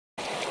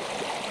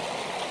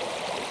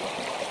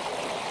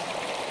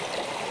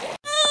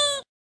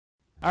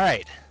All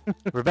right,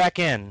 we're back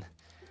in.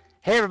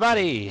 Hey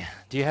everybody,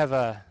 do you have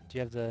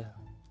the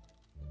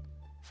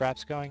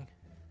fraps going?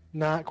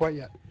 Not quite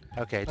yet.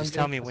 Okay, I'm just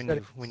tell getting me the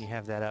when you settings.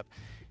 have that up.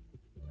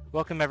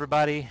 Welcome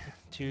everybody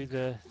to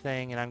the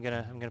thing, and I'm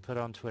gonna put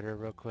it on Twitter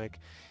real quick.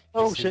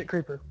 You Oh see? shit,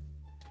 creeper.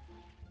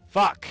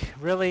 Fuck,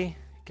 really?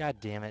 God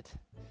damn it.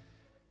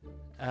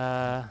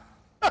 Uh,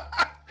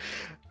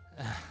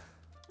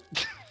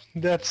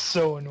 That's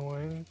so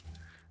annoying.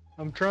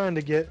 I'm trying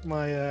to get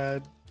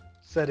my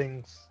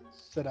settings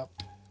set up.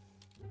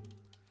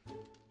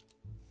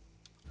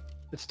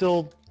 It's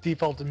still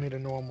defaulted me to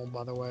normal,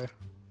 by the way.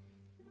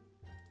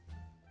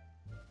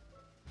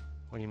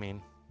 what do you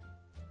mean?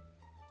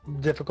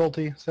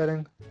 Difficulty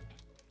setting.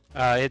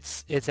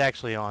 It's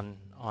actually on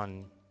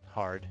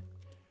hard.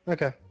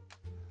 Okay.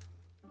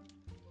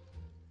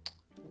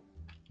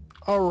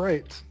 All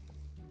right.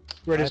 Oh,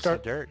 Ready to that's some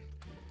start? dirt.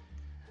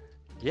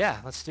 Yeah,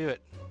 let's do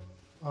it.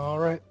 All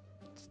right.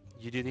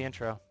 You do the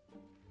intro.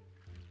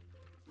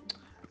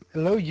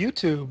 Hello,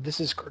 YouTube. This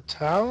is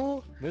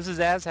Kur'Tal, This is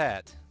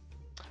Azhat.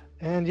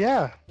 and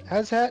yeah,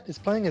 Azhat is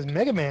playing as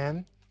Mega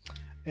Man.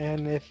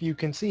 And if you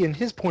can see in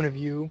his point of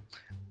view,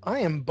 I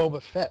am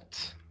Boba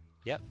Fett.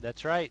 Yep,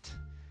 that's right.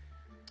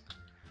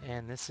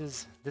 And this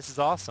is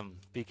awesome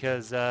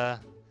because I'm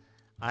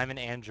an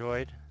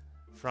android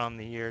from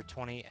the year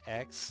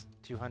 20X,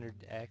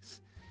 200X,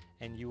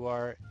 and you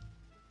are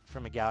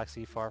from a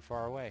galaxy far,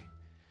 far away.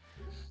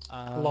 A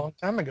Uh, long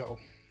time ago.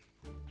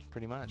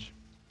 Pretty much.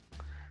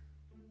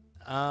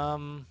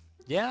 Um,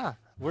 yeah,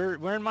 we're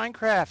in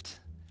Minecraft.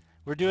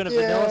 We're doing a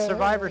vanilla Yeah.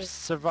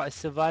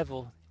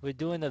 survival. We're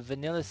doing a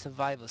vanilla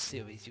survival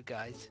series, you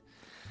guys.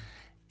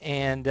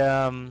 And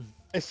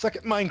I suck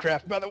at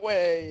Minecraft, by the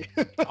way.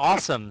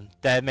 awesome.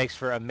 That makes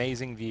for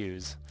amazing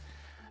views.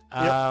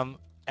 Yep. Um,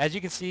 as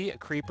you can see, a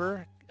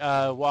creeper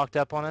walked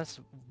up on us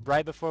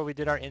right before we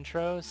did our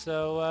intro.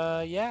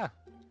 So yeah,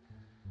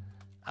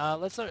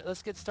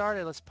 let's get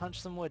started. Let's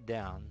punch some wood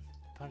down.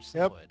 Punch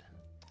some Yep. wood.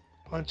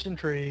 Punching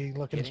tree,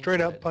 looking Getting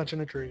straight up, wood.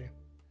 punching a tree.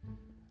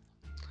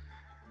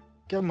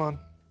 Come on.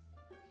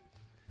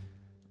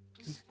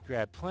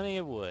 Grab plenty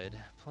of wood.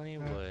 Plenty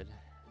of Uh, wood.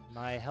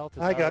 My health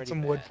is I got already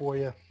some wood bad. for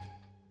you.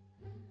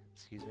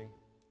 Excuse me.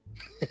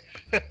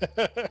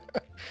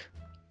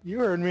 You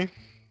heard me.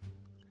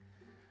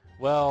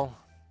 Well,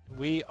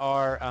 we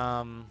are.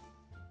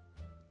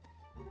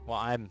 Well,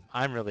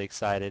 I'm really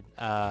excited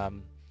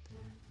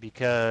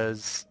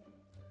because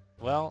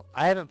well,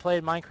 I haven't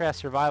played Minecraft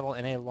Survival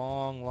in a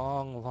long,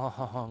 long,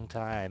 long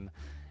time,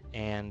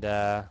 and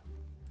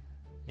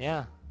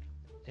yeah,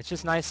 it's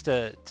just nice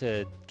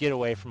to get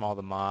away from all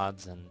the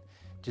mods and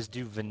just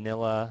do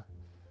vanilla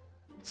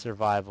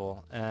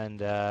survival,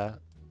 and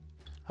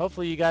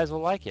hopefully you guys will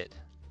like it.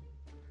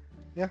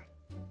 Yeah.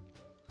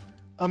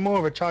 I'm more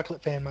of a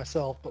chocolate fan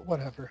myself, but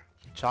whatever.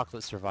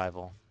 Chocolate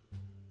survival.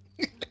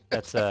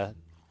 That's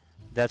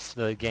that's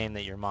the game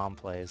that your mom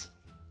plays.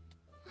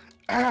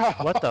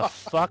 What the Ah!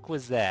 fuck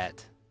was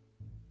that?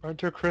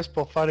 Hunter Crisp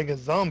while fighting a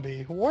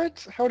zombie.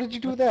 What? How did you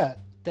do that?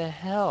 The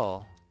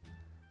hell?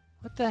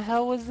 What the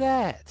hell was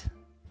that?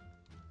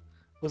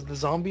 Was the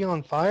zombie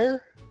on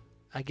fire?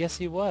 I guess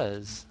he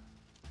was.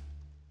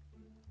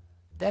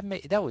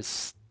 That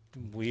was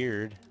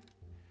weird.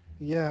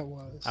 Yeah, it I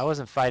was.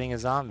 wasn't fighting a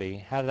zombie.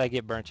 How did I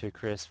get burnt to a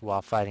crisp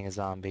while fighting a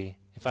zombie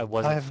if I I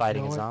wasn't have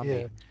fighting a no zombie?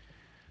 idea.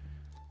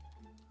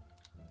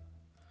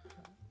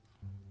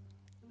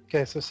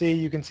 Okay, so see,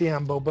 you can see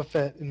I'm Boba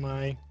Fett in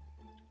my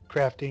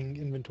crafting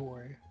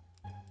inventory.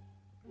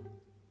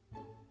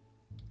 Here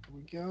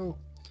we go.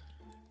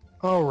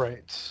 All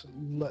right,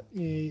 let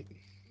me.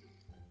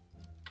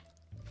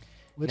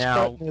 Which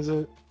Now, button is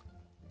it?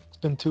 It's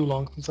been too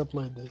long since I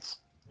played this.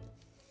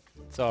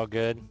 it's all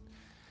good.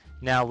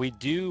 Now we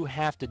do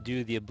have to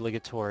do the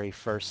obligatory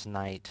first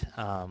night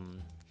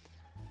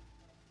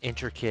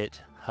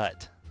intricate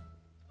hut.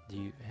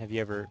 Have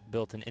you ever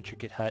built an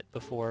intricate hut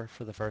before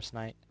for the first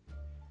night?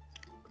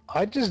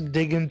 I just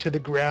dig into the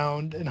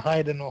ground and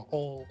hide in a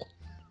hole.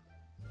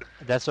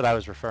 That's what I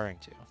was referring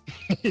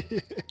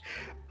to.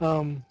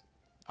 um.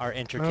 Our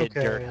intricate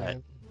dirt hut.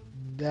 Okay,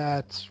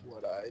 that's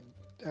what I.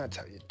 That's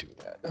how you do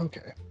that.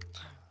 Okay.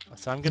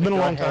 So I'm It's gonna been a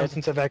go long time ahead.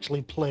 since I've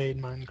actually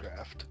played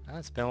Minecraft,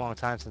 It's been a long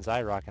time since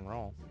I rock and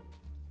roll.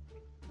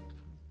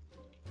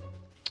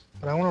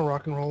 but I want to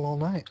rock and roll all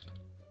night.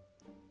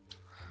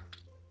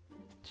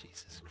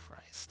 Jesus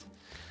Christ.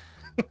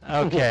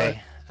 What?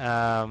 Okay.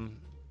 Um,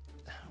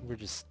 we're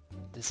just.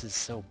 This is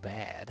so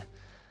bad.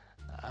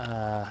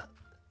 Uh,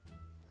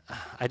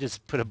 I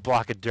just put a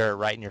block of dirt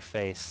right in your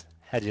face.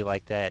 How'd you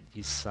like that,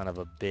 you son of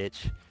a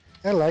bitch?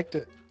 I liked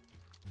it.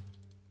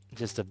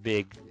 Just a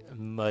big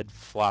mud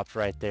flopped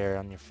right there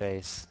on your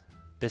face.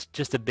 This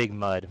just a big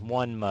mud.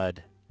 One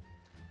mud.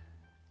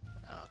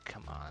 Oh,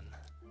 come on.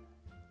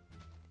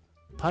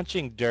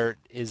 Punching dirt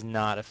is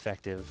not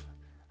effective.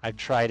 I've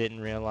tried it in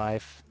real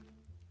life.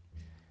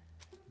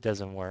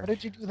 Doesn't How work.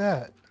 did you do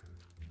that?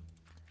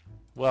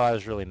 Well, I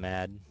was really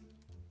mad.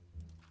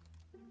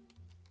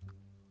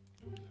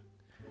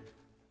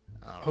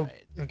 All Oh,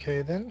 right.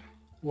 okay then.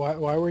 Why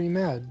were you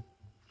mad?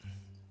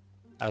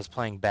 I was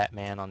playing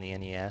Batman on the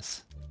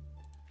NES.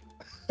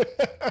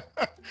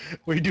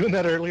 Were you doing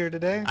that earlier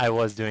today? I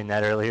was doing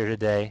that earlier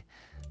today.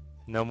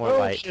 No more Oh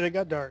light. shit! It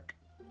got dark.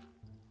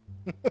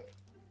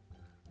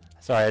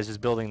 Sorry, I was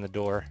just building the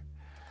door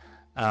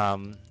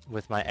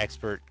with my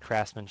expert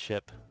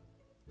craftsmanship.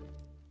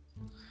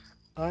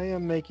 I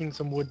am making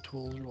some wood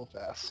tools real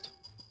fast.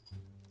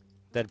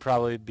 That'd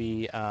probably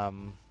be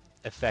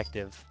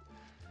effective.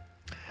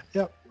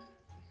 Yep.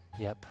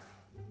 Yep.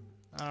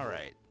 All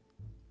right.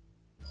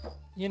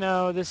 You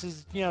know, this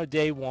is,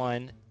 day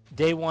one.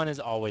 Day one is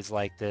always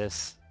like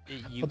this.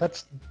 Well,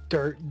 that's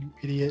dirt, you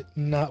idiot,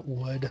 not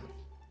wood.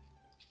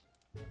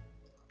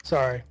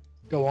 Sorry.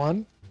 Go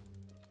on.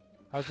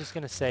 I was just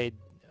going to say,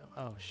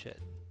 oh shit.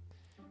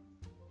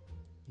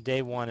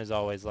 Day one is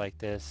always like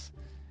this.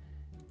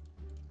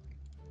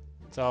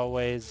 It's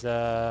always,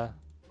 you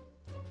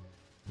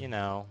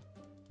know,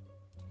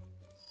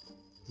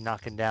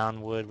 knocking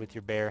down wood with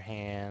your bare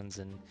hands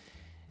and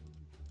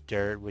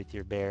dirt with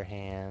your bare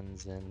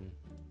hands and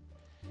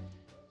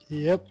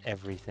Yep.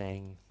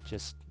 everything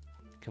just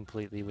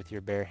completely with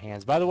your bare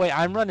hands. By the way,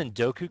 I'm running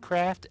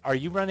DokuCraft. Are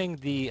you running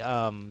the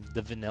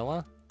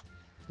vanilla?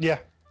 Yeah.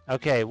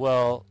 Okay,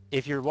 well,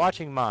 if you're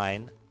watching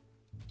mine,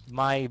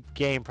 my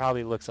game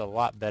probably looks a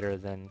lot better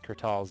than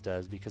Kur'Tal's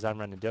does because I'm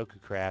running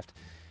DokuCraft,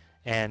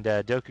 and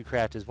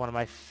DokuCraft is one of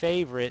my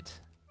favorite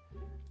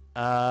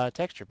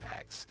texture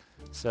packs.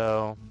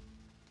 So,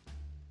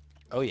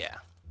 oh yeah,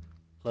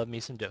 love me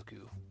some Doku.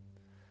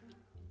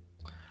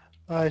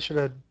 I should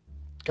have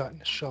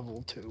gotten a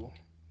shovel too.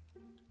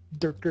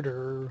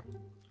 Dur.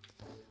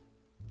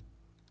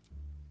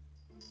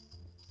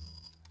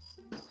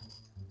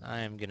 I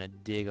am gonna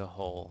dig a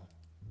hole.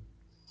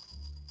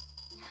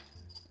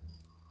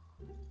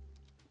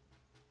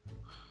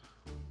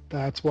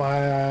 That's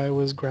why I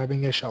was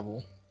grabbing a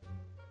shovel.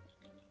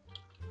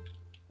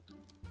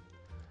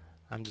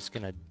 I'm just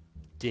gonna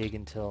dig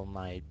until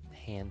my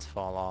hands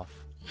fall off.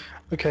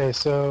 Okay,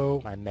 so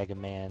My Mega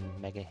Man,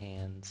 Mega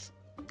Hands.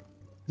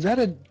 is that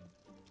a...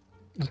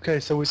 Okay,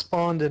 so we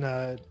spawned in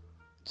a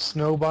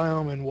snow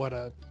biome and what,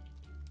 a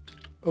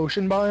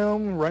ocean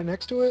biome right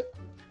next to it?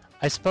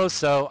 I suppose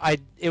so.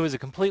 It was a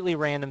completely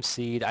random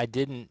seed.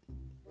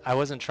 I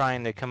wasn't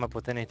trying to come up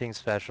with anything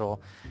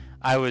special.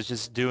 I was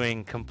just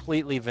doing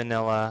completely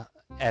vanilla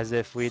as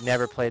if we'd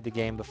never played the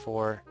game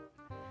before.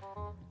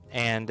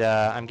 And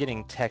I'm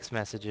getting text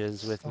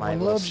messages with my Someone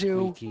little loves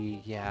you.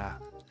 squeaky. Yeah,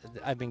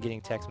 I've been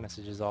getting text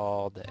messages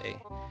all day.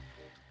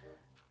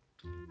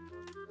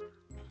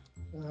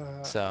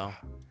 So,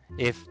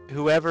 if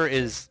whoever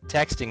is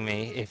texting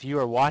me, if you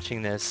are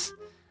watching this,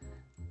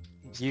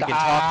 you can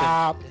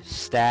talk to...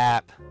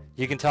 Stop.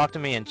 You can talk to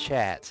me in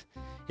chat.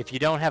 If you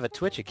don't have a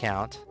Twitch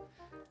account,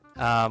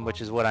 which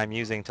is what I'm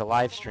using to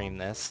live stream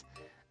this,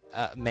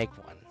 make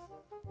one.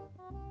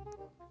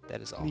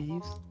 That is all.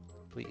 Please.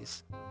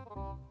 Please.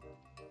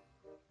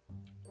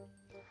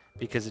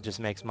 Because it just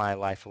makes my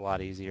life a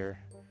lot easier.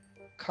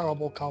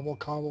 Cobble.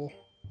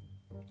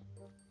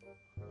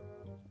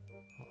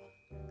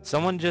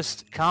 Someone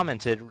just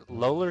commented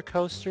roller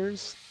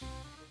coasters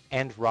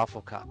and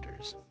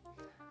rafflecopters.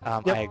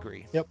 Yep. I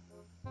agree. Yep.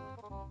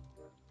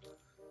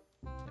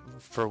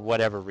 For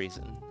whatever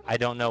reason. I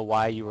don't know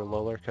why you were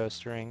roller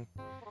coastering,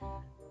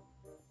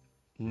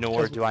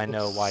 nor do I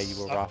know why you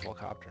were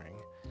rafflecoptering.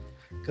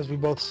 Because we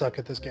both suck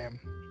at this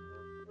game.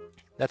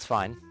 That's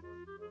fine.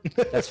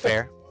 That's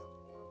fair.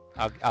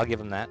 I'll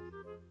give him that.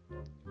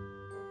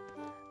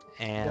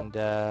 And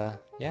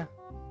yeah.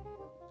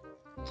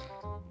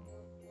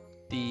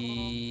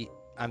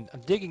 I'm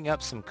digging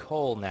up some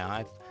coal now.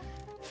 I've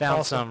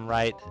found some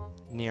right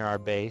near our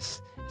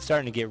base. It's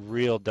starting to get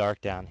real dark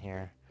down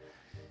here.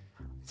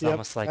 It's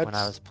almost like when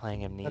I was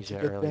playing Amnesia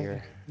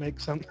earlier.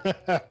 Make some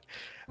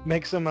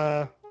make some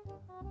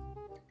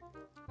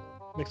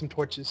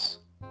torches.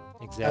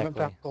 Exactly. I haven't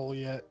found coal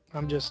yet.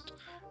 I'm just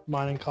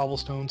mining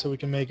cobblestone so we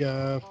can make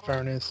a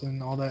furnace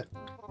and all that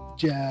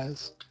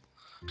jazz.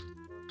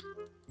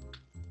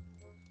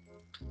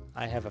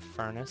 I have a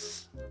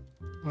furnace.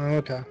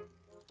 Okay.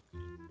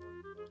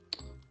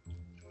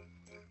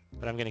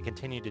 But I'm going to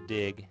continue to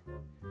dig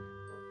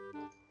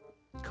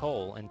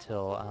coal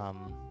until,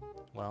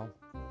 well,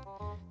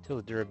 until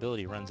the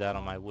durability runs out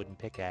on my wooden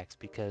pickaxe,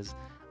 because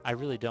I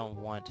really don't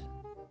want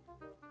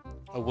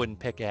a wooden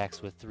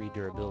pickaxe with 3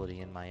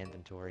 durability in my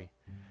inventory.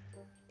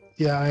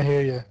 Yeah, I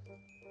hear you.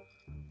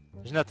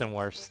 There's nothing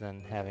worse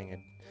than having a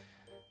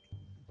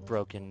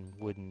broken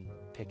wooden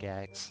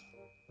pickaxe.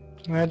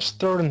 I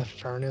just throw it in the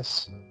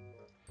furnace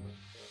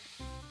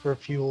for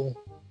fuel.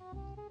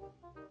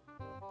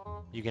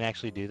 You can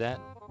actually do that?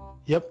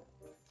 Yep.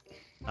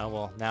 Oh,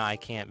 well, now I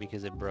can't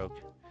because it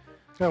broke.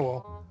 Oh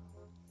well.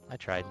 I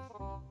tried.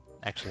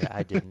 Actually,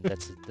 I didn't.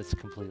 That's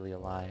completely a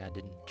lie. I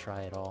didn't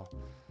try at all.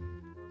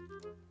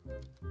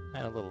 I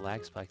had a little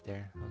lag spike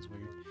there. That was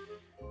weird.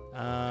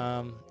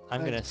 I'm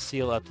going to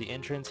seal up the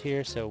entrance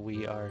here so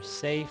we are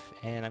safe,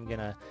 and I'm going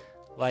to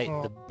light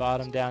the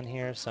bottom down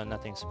here so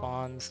nothing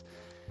spawns.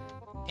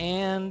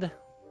 And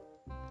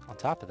on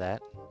top of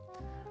that,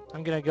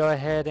 I'm going to go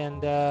ahead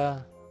and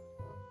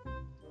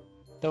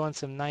throw in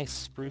some nice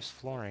spruce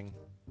flooring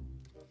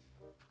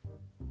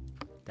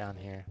down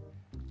here.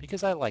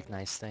 Because I like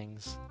nice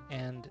things,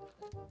 and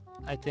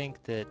I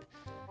think that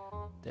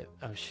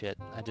oh shit,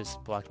 I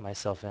just blocked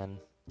myself in.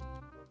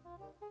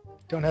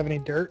 Don't have any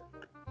dirt?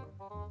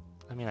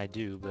 I mean, I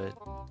do, but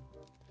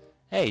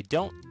hey,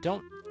 don't,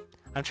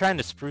 I'm trying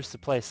to spruce the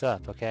place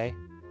up, okay?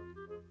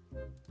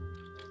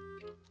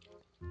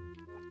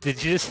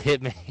 Did you just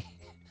hit me?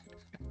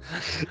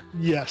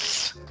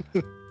 Yes.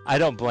 I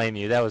don't blame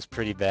you, that was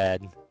pretty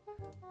bad.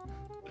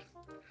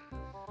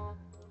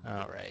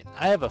 Alright,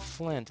 I have a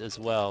flint as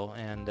well,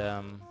 and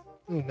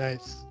Ooh,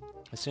 nice.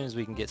 as soon as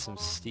we can get some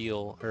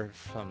steel, or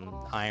some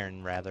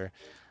iron rather,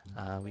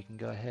 we can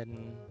go ahead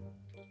and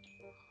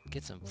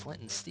get some flint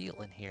and steel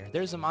in here.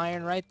 There's some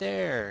iron right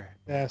there.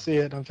 Yeah, I see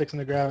it. I'm fixing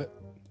to grab it.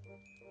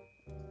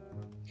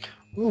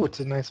 Ooh, it's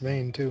a nice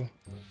vein, too.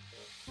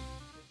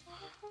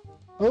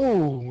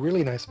 Oh,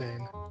 really nice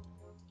vein.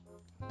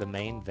 The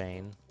main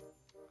vein.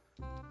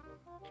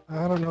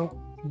 I don't know.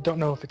 Don't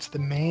know if it's the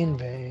main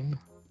vein.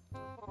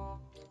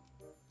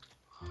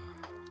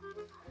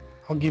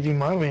 I'll give you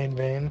my main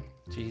vein.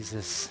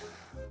 Jesus,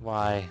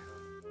 why?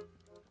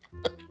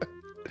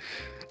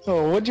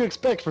 Oh, what'd you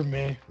expect from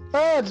me?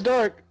 Ah, it's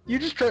dark. You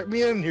just trapped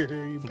me in here,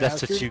 you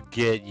That's bastard. what you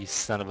get, you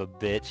son of a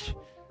bitch.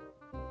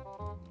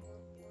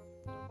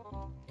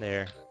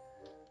 There.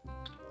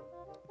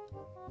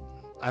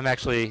 I'm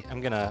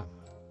gonna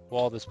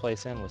wall this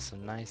place in with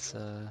some nice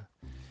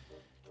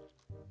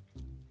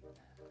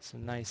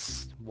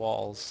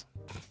walls.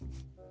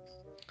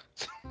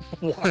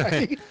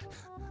 Why?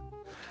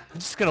 I'm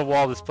just gonna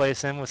wall this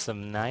place in with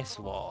some nice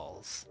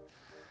walls.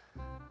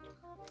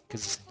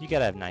 Cause you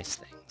gotta have nice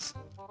things.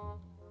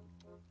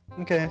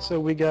 Okay, so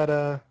we got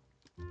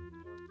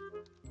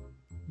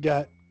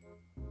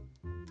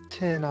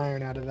 10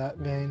 iron out of that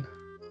vein.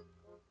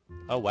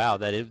 Oh wow,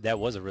 that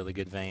was a really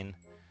good vein.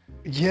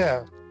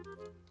 Yeah.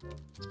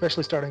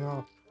 Especially starting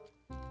off.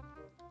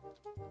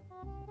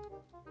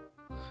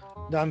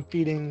 I'm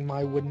feeding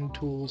my wooden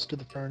tools to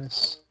the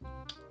furnace.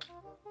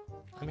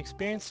 I'm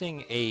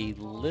experiencing a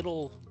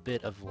little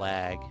bit of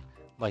lag,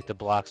 like the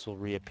blocks will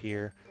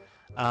reappear.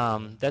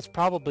 That's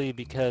probably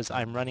because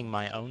I'm running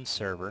my own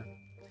server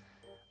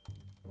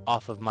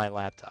off of my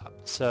laptop.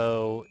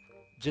 So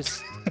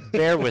just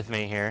bear with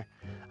me here.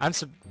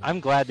 I'm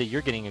glad that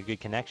you're getting a good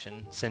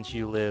connection since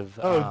you live.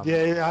 Oh,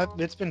 yeah,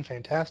 it's been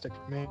fantastic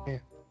for me.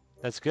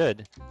 That's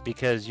good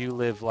because you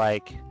live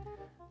like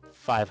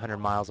 500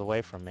 miles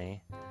away from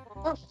me.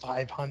 Not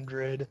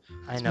 500.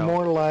 I It's know.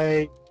 more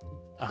like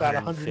about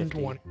 150.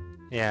 120.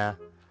 Yeah.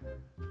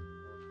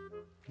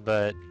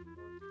 But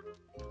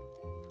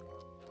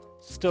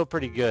still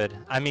pretty good.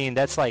 I mean,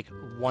 that's like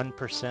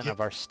 1% of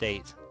our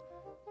state.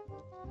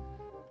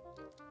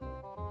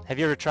 Have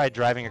you ever tried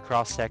driving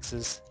across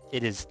Texas?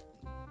 It is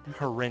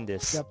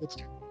horrendous. Yep,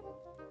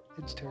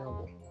 it's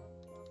terrible.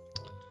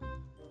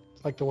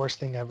 It's like the worst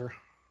thing ever.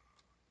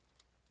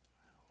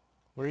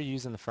 What are you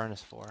using the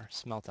furnace for?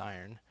 Smelt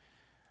iron.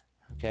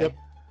 Okay. Yep.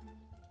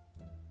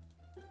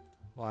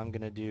 Well, I'm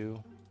gonna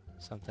do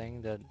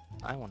something that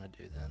I want to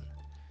do then.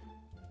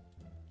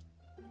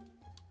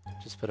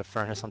 Just put a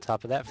furnace on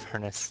top of that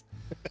furnace.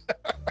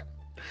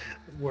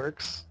 It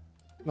works.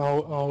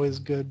 Always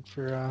good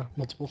for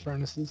multiple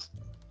furnaces.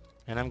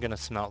 And I'm gonna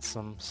smelt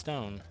some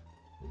stone.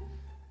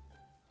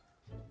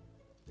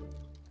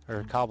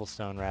 Or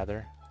cobblestone,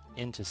 rather.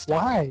 Into stone.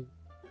 Why?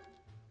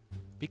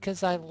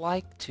 Because I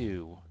like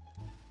to.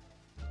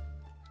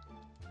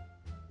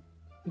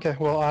 Okay,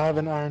 well, I have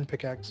an iron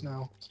pickaxe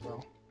now,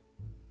 so.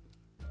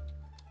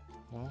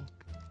 Well,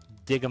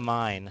 dig a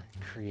mine.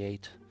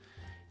 Create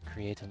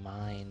a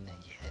mine.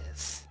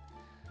 Yes.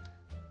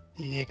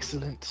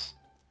 Excellent.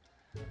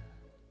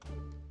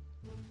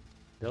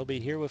 They'll be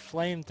here with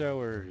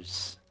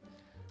flamethrowers.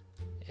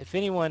 If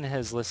anyone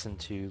has listened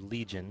to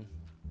Legion,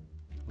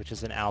 which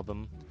is an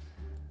album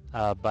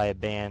by a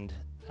band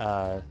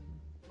that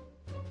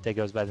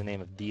goes by the name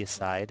of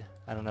Deicide,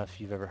 I don't know if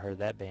you've ever heard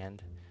that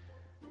band.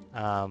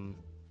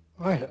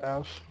 I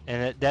have.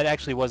 And that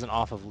actually wasn't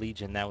off of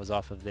Legion. That was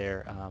off of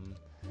their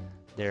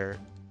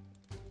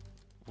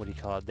what do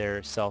you call it?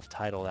 Their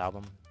self-titled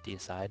album,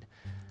 Deicide.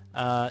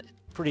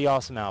 Pretty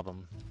awesome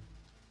album.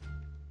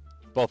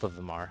 Both of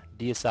them are,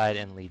 Deicide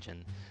and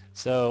Legion.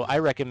 So I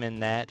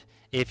recommend that.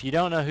 If you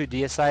don't know who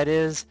Deicide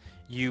is,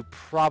 you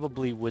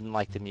probably wouldn't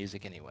like the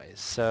music anyways.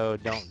 So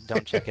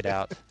don't check it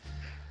out.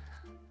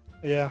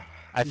 Yeah.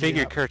 I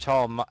figured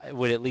Kur'Tal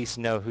would at least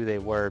know who they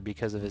were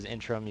because of his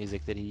intro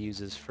music that he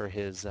uses for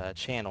his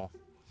channel.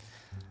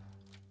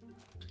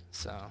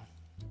 So,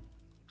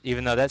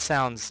 even though that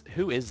sounds...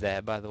 Who is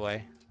that, by the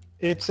way?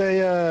 It's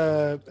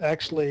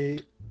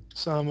actually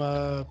some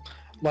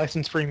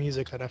license-free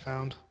music that I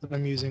found that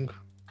I'm using.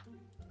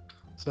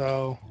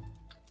 So,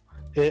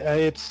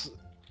 it's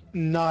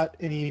not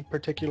any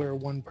particular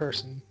one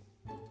person.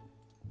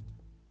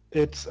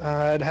 It's,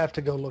 I'd have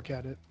to go look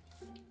at it.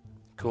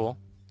 Cool.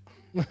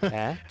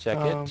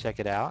 Check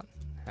it out.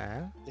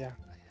 Yeah.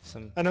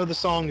 Some. I know the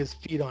song is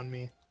 "Feed on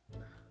Me."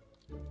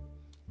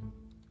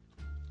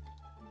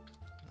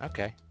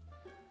 Okay.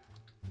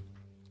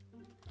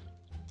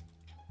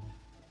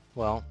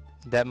 Well,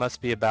 that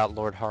must be about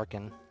Lord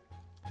Harkin,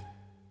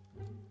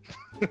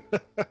 if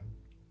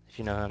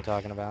you know who I'm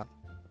talking about.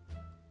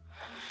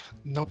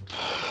 Nope.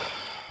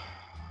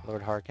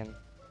 Lord Harkin,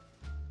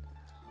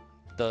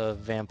 the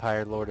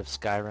vampire lord of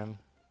Skyrim.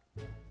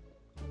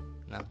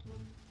 No.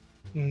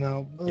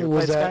 No. You ever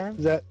Was played that Skyrim?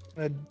 is that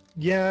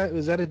yeah?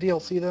 Was that a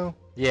DLC though?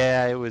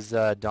 Yeah, it was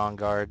Dawn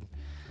Guard.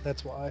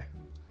 That's why.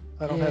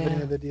 I don't have any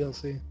Yeah. of the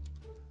DLC.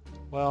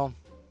 Well,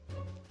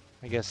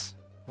 I guess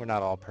we're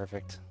not all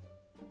perfect.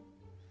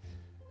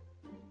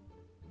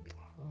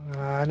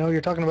 I know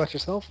you're talking about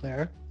yourself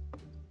there.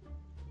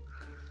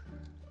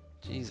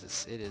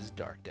 Jesus, it is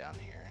dark down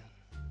here.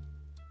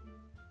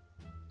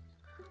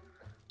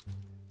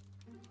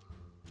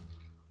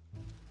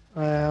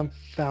 I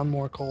found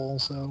more coal,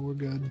 so we're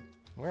good.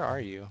 Where are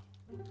you?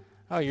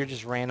 Oh, you're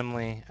just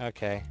randomly...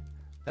 Okay.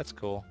 That's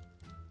cool.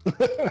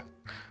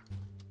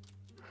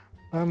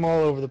 I'm all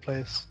over the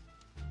place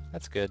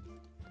That's good.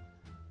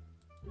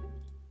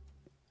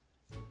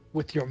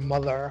 with your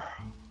mother.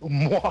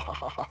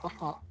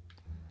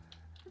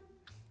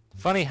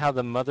 Funny how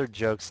the mother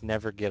jokes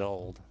never get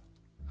old.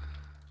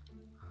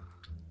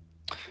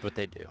 But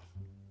they do.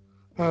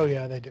 Oh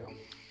yeah, they do.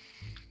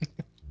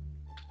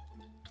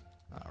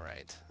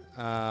 Alright.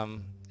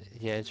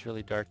 Yeah, it's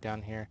really dark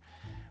down here.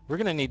 We're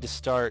going to need to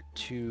start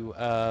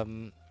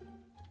to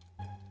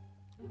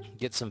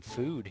get some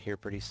food here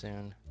pretty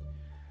soon.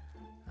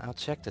 I'll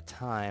check the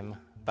time.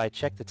 By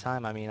check the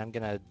time, I mean I'm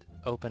going to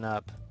open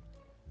up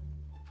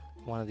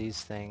one of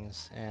these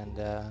things and,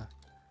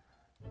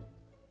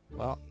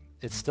 well,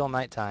 it's still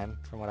nighttime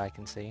from what I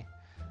can see.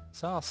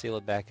 So I'll seal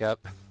it back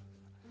up.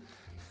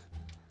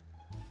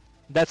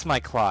 That's my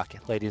clock,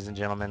 ladies and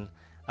gentlemen.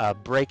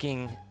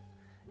 Breaking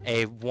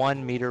a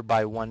 1 meter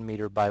by 1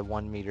 meter by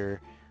 1 meter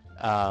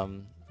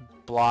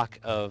block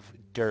of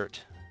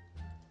dirt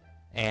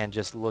and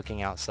just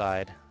looking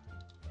outside.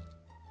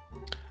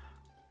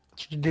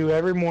 That's what you do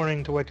every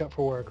morning to wake up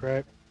for work,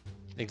 right?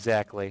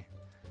 Exactly.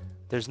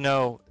 There's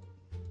no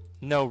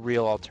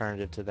real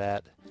alternative to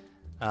that.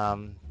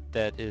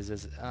 That is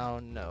as... Oh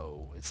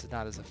no, it's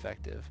not as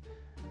effective.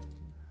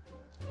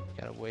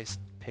 Gotta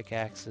waste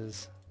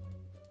pickaxes.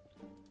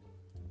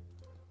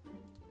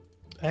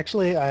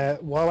 Actually,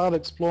 while out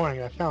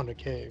exploring, I found a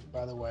cave,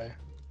 by the way.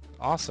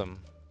 Awesome.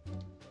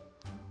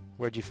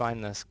 Where'd you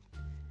find this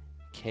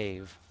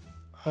cave?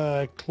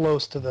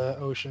 Close to the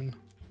ocean.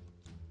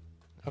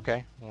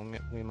 Okay, well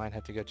we might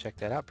have to go check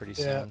that out pretty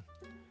Yeah. soon.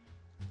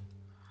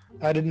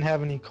 I didn't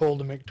have any coal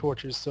to make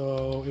torches,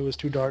 so it was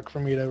too dark for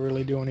me to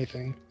really do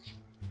anything.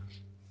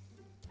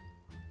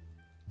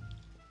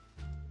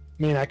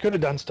 I mean, I could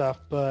have done stuff,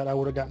 but I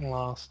would have gotten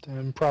lost,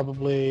 and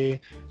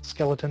probably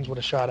skeletons would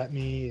have shot at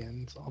me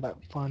and all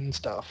that fun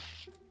stuff.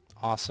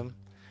 Awesome.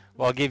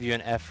 Well, I'll give you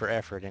an F for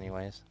effort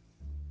anyways.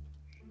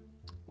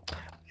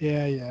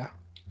 Yeah, yeah.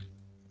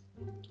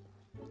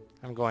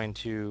 I'm going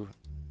to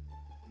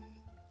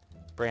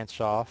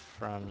branch off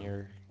from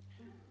your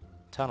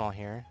tunnel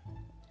here,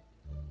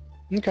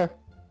 Okay.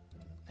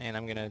 and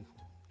I'm gonna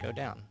go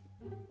down.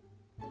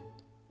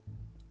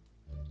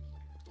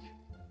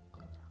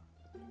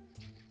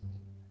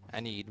 I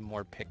need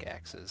more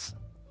pickaxes.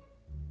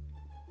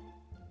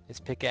 Is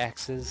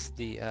pickaxes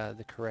the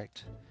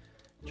correct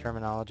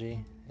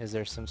terminology? Is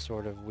there some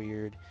sort of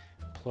weird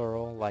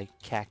plural like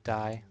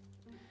cacti?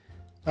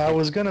 I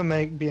was gonna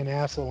be an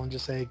asshole and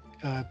just say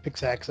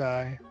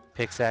pixaxi,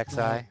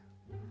 Pixaxi?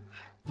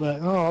 but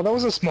oh, that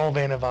was a small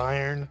vein of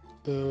iron.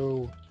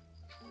 Boo.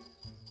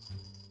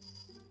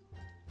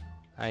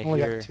 I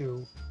Only hear got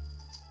 2.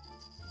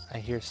 I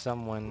hear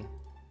someone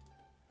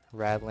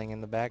rattling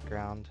in the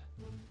background.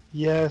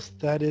 Yes,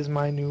 that is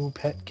my new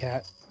pet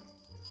cat.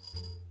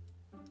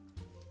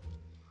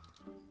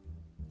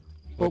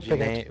 What'd you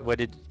pickaxe.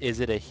 name? Is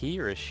it a he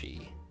or a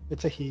she?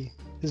 It's a he.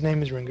 His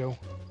name is Ringo.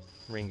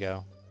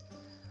 Ringo.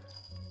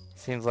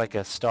 Seems like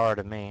a star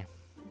to me.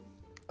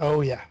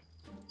 Oh yeah.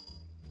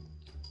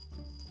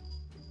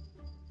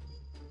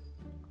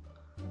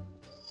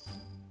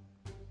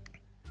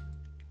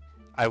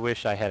 I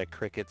wish I had a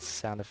crickets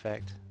sound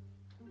effect.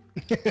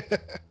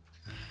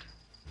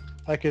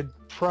 I could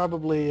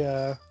probably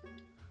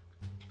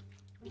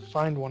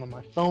find one on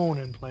my phone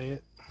and play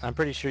it. I'm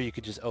pretty sure you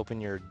could just open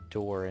your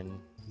door and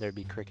there'd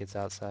be crickets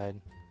outside.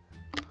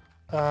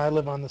 I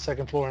live on the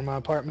 2nd floor in my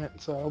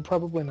apartment, so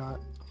probably not.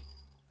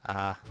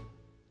 Ah.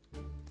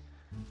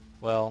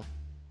 Well,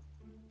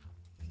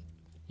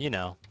 you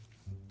know.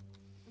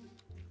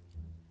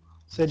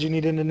 Said you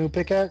needed a new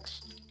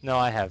pickaxe? No,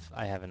 I have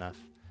enough.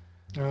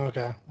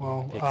 Okay,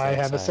 well, Pickaxe I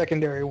have a side.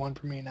 secondary one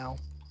for me now.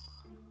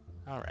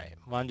 Alright,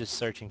 well I'm just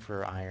searching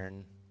for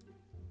iron.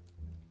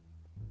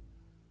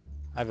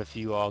 I have a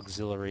few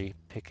auxiliary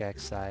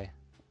pickaxes.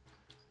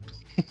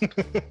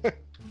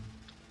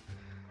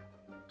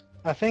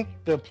 I think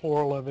the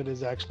plural of it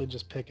is actually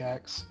just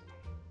pickaxe.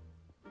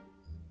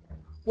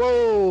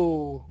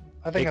 Whoa!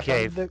 I think Big I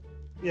cave. found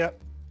the...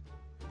 Yep.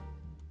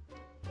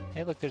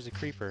 Hey, look, there's a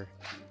creeper.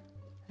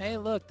 Hey,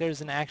 look,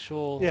 there's an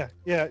actual Yeah,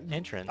 yeah.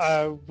 entrance.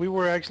 We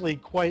were actually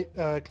quite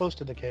close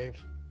to the cave.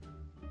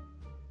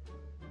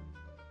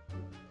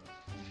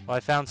 Well, I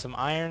found some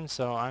iron,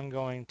 so I'm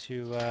going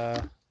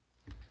to,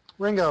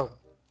 Ringo,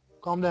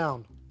 calm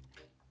down.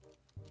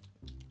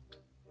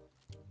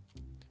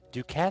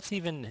 do cats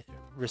even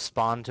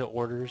respond to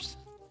orders?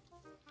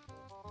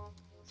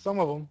 Some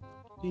of them.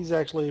 He's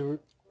actually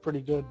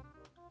pretty good.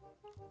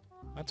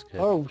 That's good.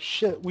 Oh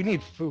shit, we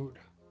need food.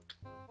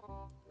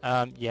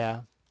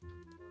 Yeah.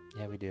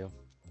 Yeah, we do.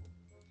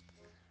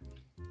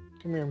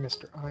 Come here,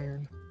 Mr.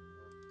 Iron.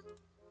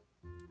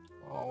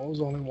 Oh, it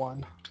was only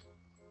one.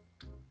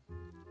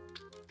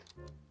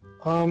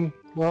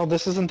 Well,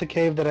 this isn't the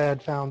cave that I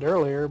had found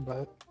earlier,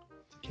 but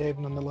it's a cave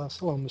nonetheless.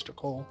 Hello, Mr.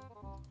 Cole.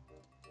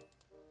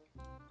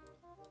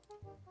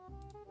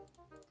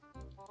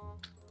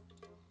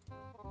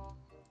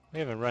 We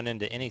haven't run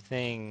into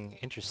anything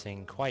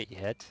interesting quite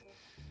yet.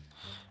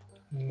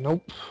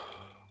 Nope.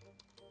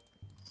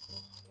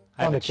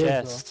 I have Found a a cave, though.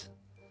 chest.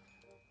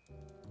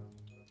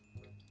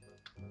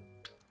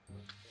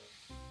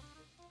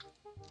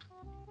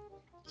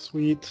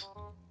 Sweet.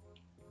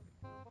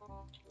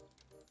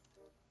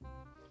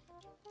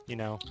 You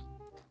know,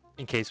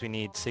 in case we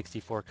need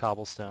 64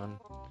 cobblestone.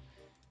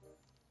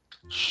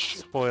 Shh.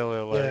 Spoiler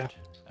alert.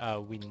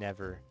 We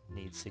never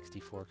need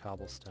 64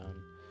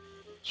 cobblestone.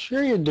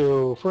 Sure you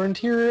do, for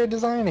interior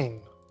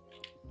designing.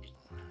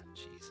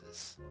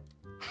 Jesus.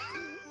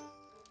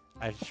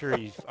 I'm sure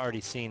you've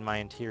already seen my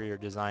interior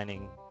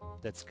designing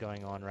that's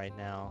going on right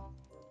now.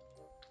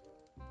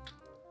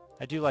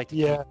 I do like to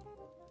Yeah, keep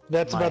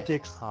that's my about the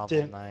hovel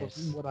extent nice.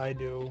 of what I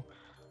do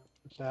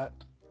with that.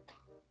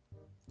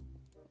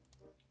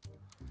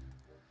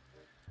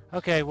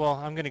 Okay, well,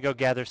 I'm gonna go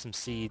gather some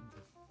seed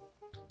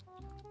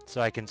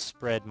so I can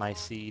spread my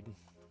seed.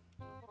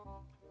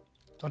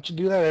 Don't you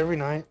do that every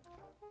night?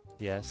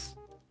 Yes.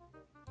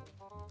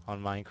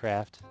 On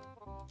Minecraft.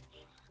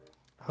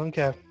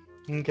 Okay.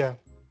 Okay.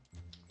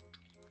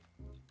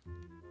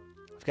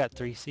 I've got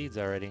 3 seeds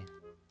already.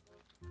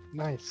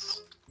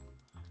 Nice.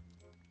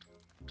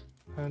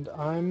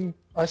 And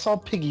I saw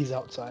piggies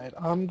outside.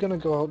 I'm gonna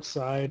go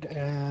outside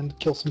and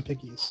kill some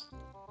piggies.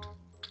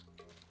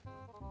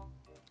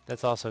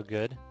 That's also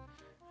good.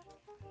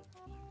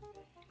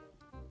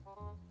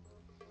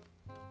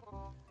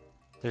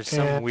 There's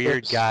some And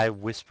weird guy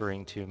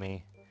whispering to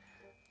me.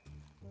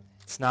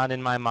 It's not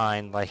in my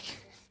mind like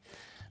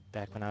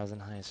back when I was in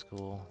high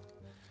school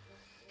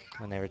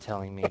when they were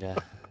telling me to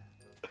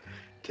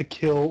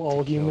kill all kill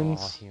all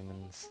humans.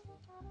 humans.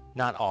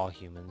 Not all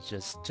humans,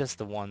 just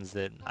the ones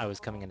that I was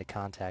coming into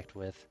contact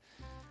with.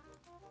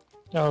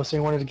 Oh, so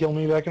you wanted to kill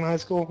me back in high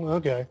school?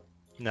 Okay.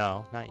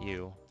 No, not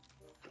you.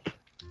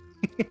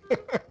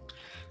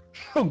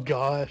 Oh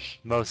gosh.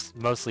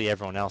 Mostly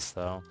everyone else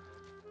though.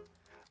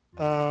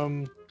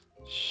 Um,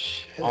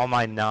 shit. All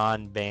my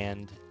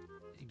non-band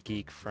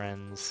geek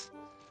friends.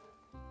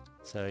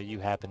 So you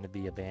happen to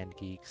be a band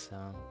geek, so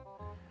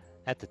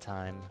at the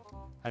time,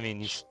 I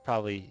mean,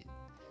 probably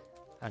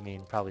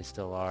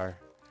still are.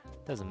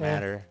 Doesn't Yeah.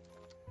 matter.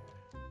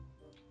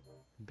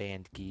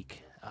 Band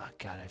geek. Oh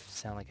god, I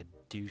sound like a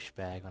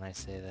douchebag when I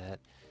say that.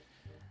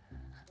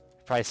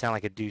 Probably sound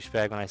like a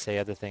douchebag when I say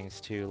other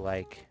things too,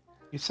 like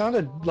You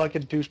sounded like a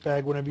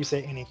douchebag whenever you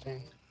say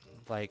anything.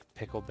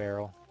 pickle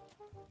barrel.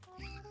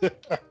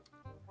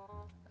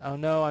 Oh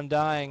no, I'm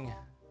dying. I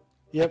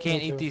Yep, me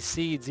can't eat too. these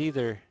seeds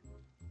either.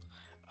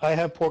 I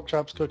have pork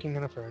chops cooking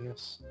in a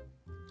furnace.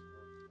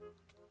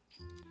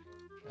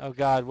 Oh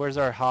god, where's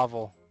our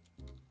hovel?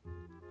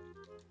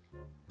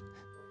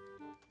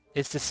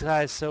 It's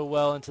disguised so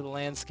well into the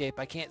landscape,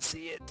 I can't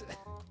see it.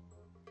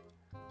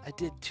 I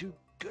did too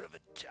good of a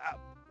job.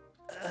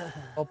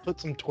 I'll put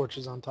some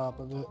torches on top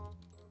of it.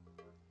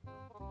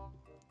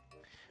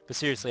 But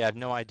seriously, I have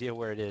no idea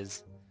where it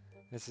is.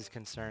 This is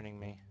concerning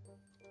me.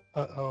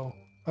 Uh-oh.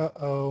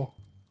 Uh-oh.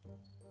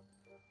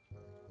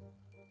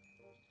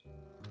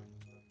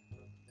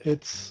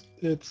 It's...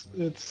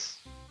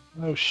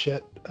 Oh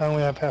shit. I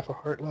only have half a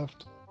heart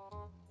left.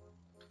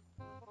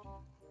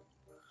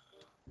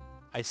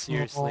 I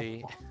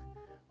seriously...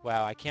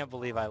 Wow, I can't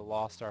believe I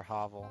lost our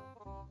hovel.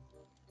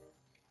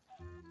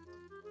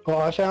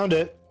 Well, I found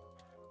it.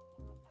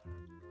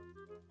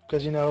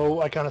 Because, you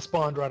know, I kind of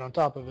spawned right on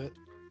top of it.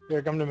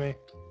 Here, come to me.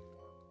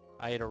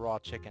 I ate a raw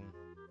chicken.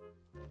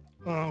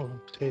 Oh,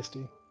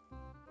 tasty.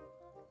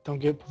 Don't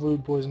get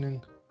food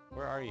poisoning.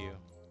 Where are you?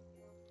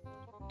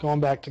 Going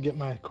back to get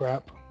my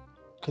crap.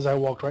 Because I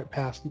walked right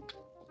past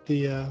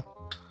the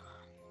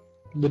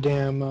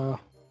damn,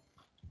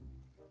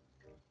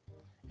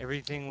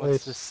 Everything looks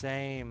place. the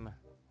same.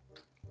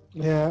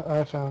 Yeah,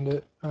 I found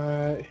it.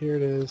 Here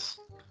it is.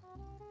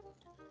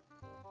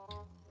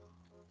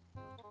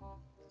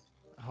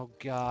 Oh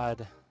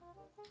god.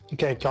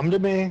 Okay, come to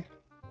me.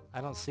 I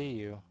don't see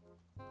you.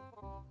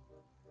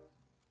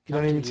 You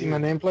don't Come to even see my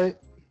you. nameplate?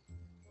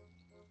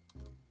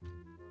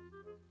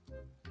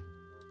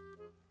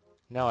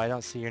 No, I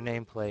don't see your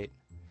nameplate.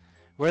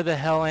 Where the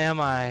hell am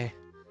I?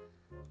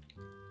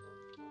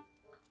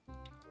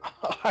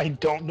 I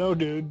don't know,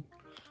 dude.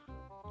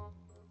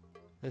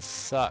 This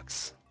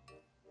sucks.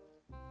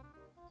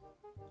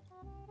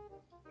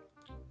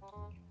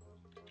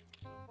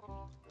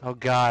 Oh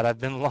God,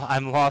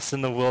 I'm lost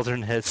in the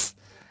wilderness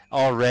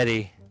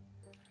already.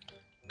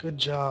 Good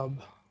job.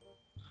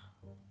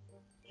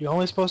 You're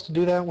only supposed to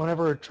do that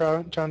whenever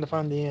trying to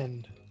find the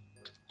end.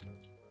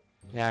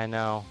 Yeah, I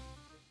know.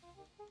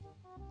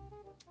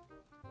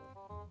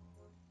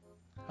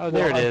 Oh,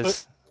 there Well, it I put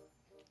is.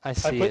 I I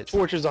see put it.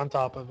 torches on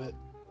top of it.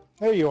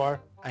 There you are.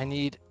 I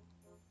need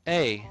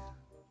a.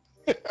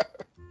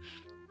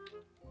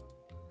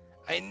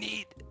 I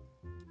need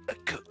a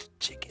cooked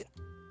chicken.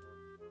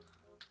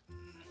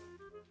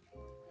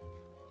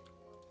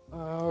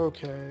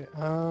 Okay.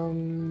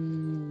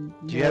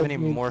 Do you have Let any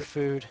me. more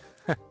food?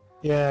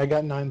 Yeah, I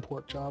got 9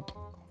 pork chop.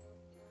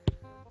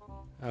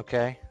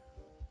 Okay.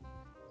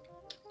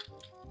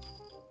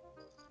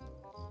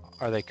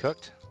 Are they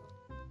cooked?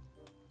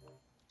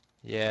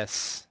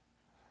 Yes.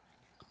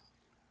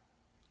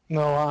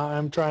 No,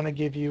 I'm trying to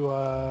give you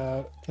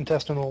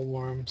intestinal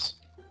worms.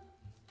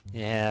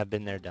 Yeah, I've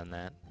been there, done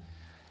that.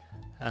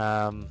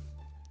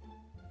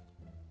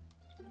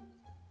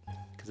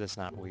 Because it's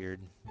not weird.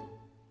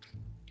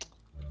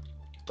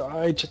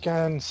 Die,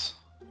 chickens.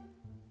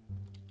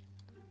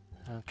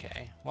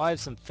 Okay. Well, I have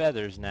some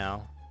feathers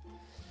now.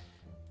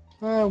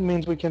 Well, it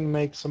means we can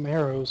make some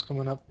arrows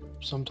coming up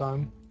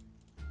sometime.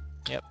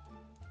 Yep.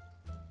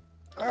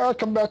 Ah,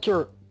 come back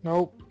here.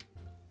 Nope.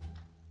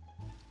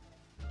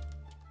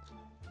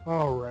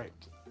 All right.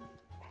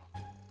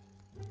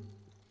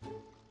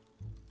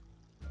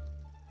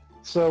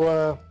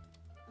 So,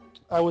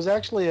 I was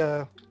actually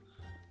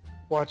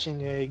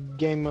watching a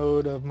game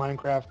mode of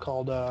Minecraft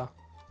called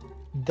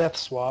Death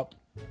Swap.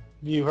 Have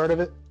you heard of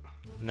it?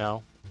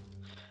 No.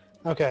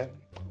 Okay.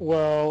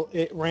 Well,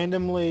 it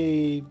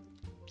randomly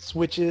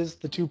switches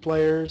the two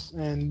players,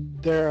 and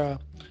they're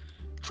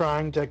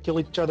trying to kill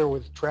each other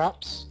with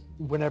traps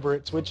whenever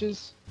it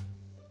switches.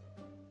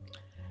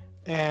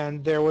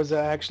 And there was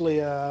actually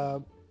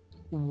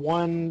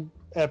one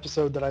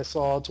episode that I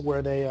saw to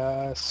where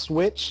they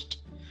switched,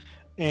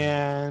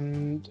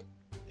 and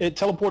it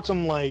teleports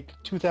them like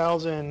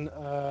 2,000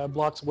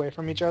 blocks away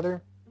from each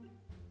other.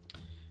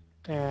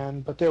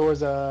 But there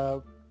was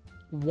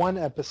one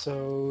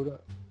episode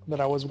that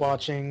I was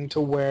watching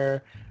to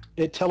where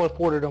it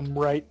teleported them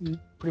right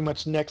pretty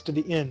much next to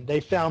the end. They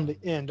found the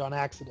end on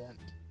accident.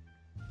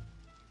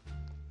 It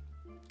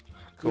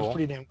was Cool.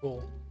 pretty damn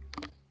cool.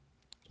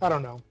 I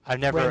don't know. I've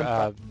never Random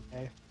thought.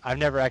 I've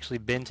never actually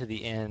been to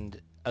the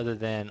end other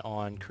than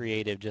on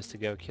creative just to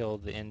go kill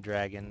the end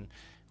dragon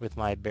with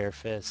my bare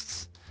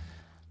fists.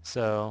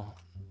 So,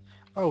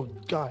 Oh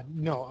God,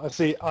 no.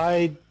 See,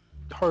 I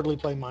hardly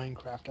play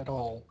Minecraft at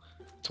all.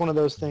 It's one of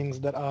those things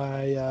that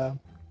I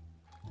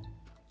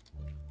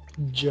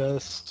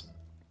just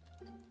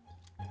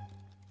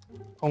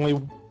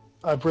only.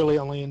 I've really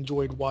only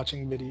enjoyed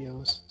watching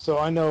videos, so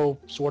I know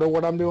sort of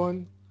what I'm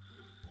doing.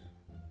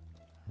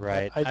 But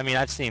right. I mean,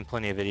 I've seen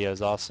plenty of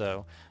videos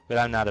also, but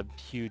I'm not a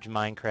huge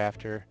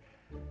Minecrafter.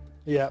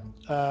 Yeah.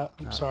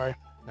 I'm sorry.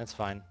 That's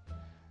fine.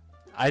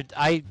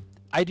 I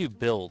do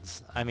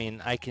builds. I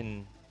mean, I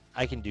can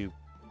do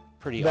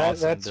pretty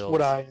awesome That's builds.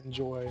 what I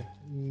enjoy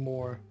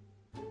more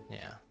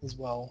Yeah. as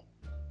well.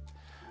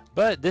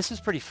 But this is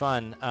pretty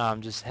fun,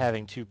 just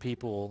having two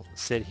people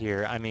sit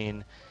here. I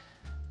mean,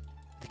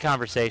 the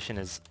conversation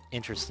is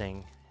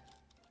interesting,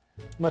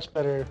 Much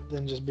better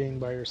than just being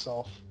by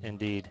yourself.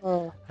 indeed.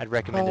 Oh, I'd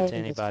recommend it to hi,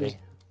 anybody.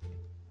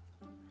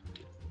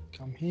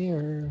 come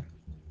here.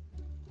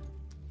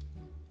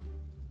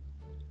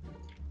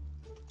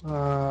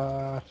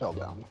 I fell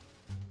down.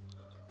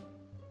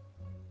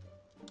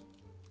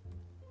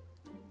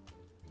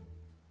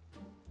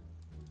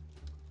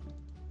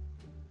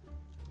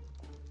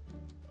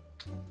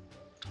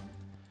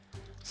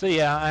 So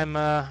yeah,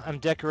 I'm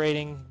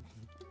decorating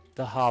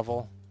the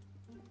hovel.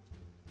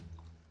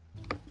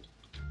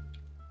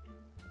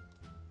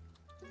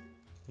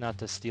 Not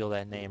to steal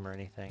that name or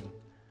anything.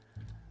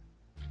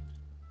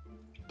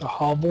 The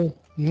hovel?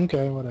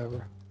 Okay,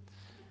 whatever.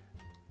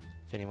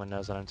 If anyone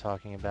knows what I'm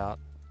talking about.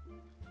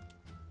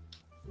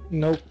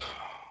 Nope.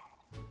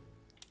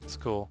 It's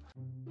cool.